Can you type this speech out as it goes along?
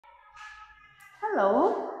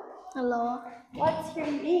Hello. Hello, What's your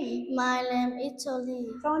name? my name is Tony.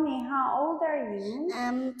 Tony, how old are you?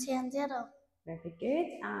 I'm 10 years old. Very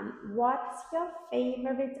good. And what's your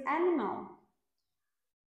favorite animal?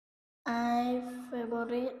 My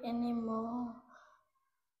favorite animal.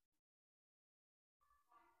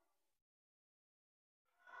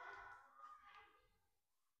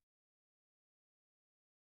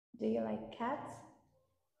 Do you like cats?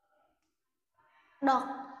 Dog.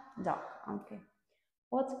 Dog. Okay.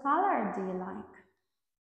 What color do you like?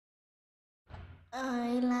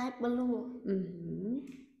 I like blue.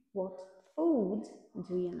 What food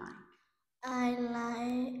do you like? I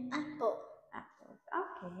like apple. Apples.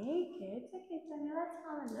 Okay, good. Okay, Tony, let's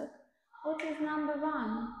have a look. What is number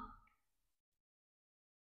one?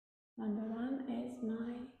 Number one is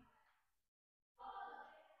my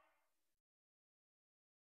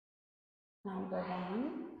number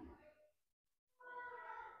one.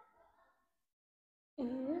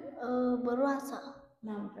 Berasa.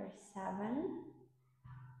 Number seven.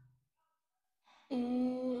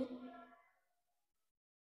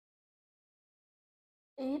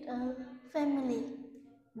 It a family.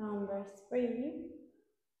 Number three.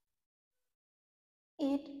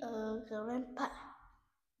 It a grandpa.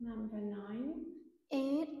 Number nine.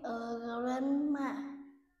 It a grandma.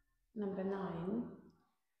 Number nine.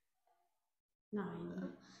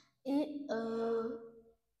 Nine. It a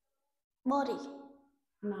body.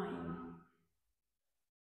 Nine.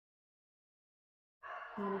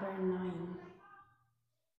 Number nine.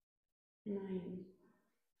 Nine.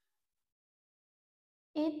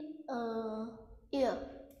 It a ear.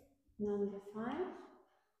 Number five.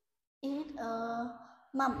 It a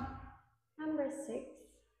mom. Number six.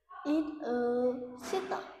 It a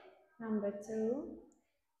sister. Number two.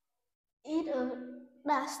 It a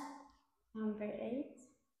dust. Number eight.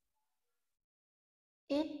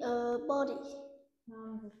 It a body.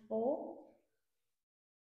 Number four.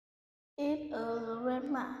 It a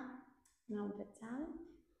grandma. Number 10.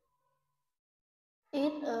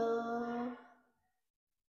 It a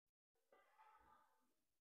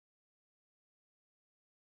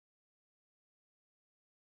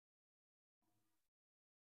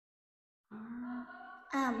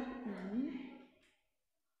arm.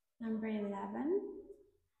 Number 11.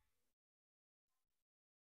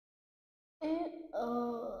 It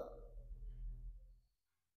a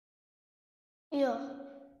ear.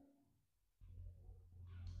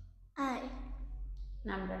 Eye.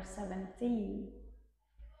 Number 17.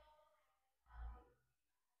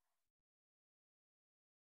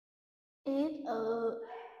 It a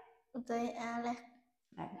they are like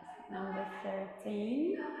Next. Number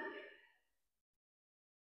 13.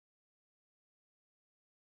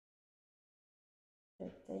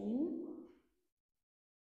 13.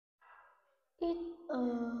 it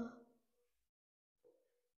a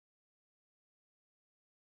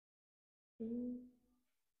Feet.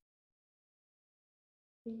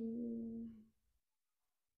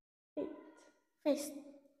 fish.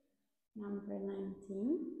 Number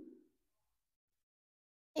 19.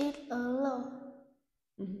 It a love.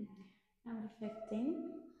 Number 15.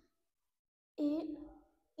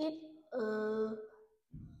 It a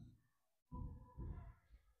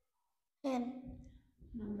hen.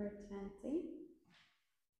 Number 20.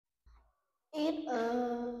 It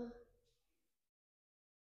a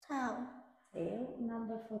tail. Tail.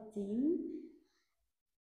 Number 14.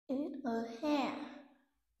 It a hair.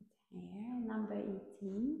 Hair. Number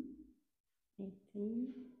 18.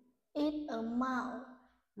 18. It a mouth.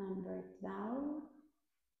 Number 12.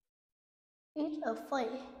 It a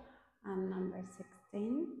face. And number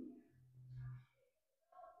 16.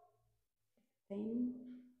 16.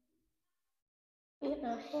 It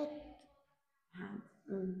a head. Hand.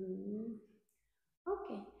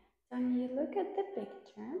 Okay, so when you look at the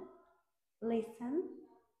picture, listen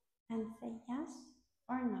and say yes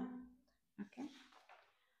or no. Okay.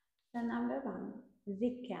 So number one,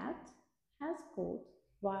 the cat has got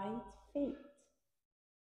white feet.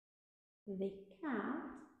 The cat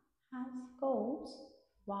has got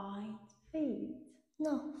white feet.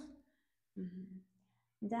 No.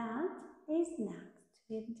 Dad is next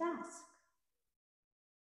to a desk.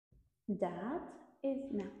 Dad is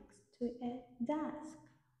next to a desk.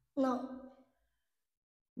 No.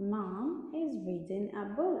 Mom is reading a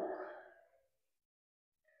book.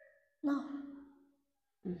 No.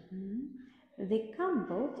 The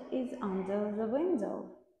cupboard is under the window.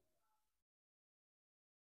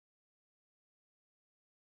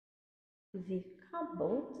 The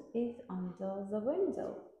cupboard is under the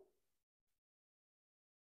window.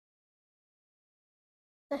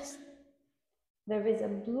 Yes. There is a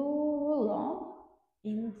blue ruler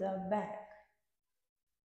in the bag.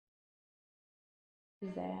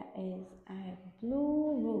 There is a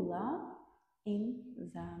blue ruler in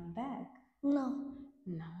the bag. No.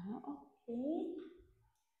 No, okay.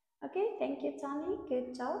 Okay, thank you, Tony.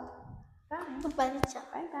 Good job. Bye. Goodbye, teacher.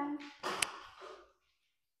 Bye bye.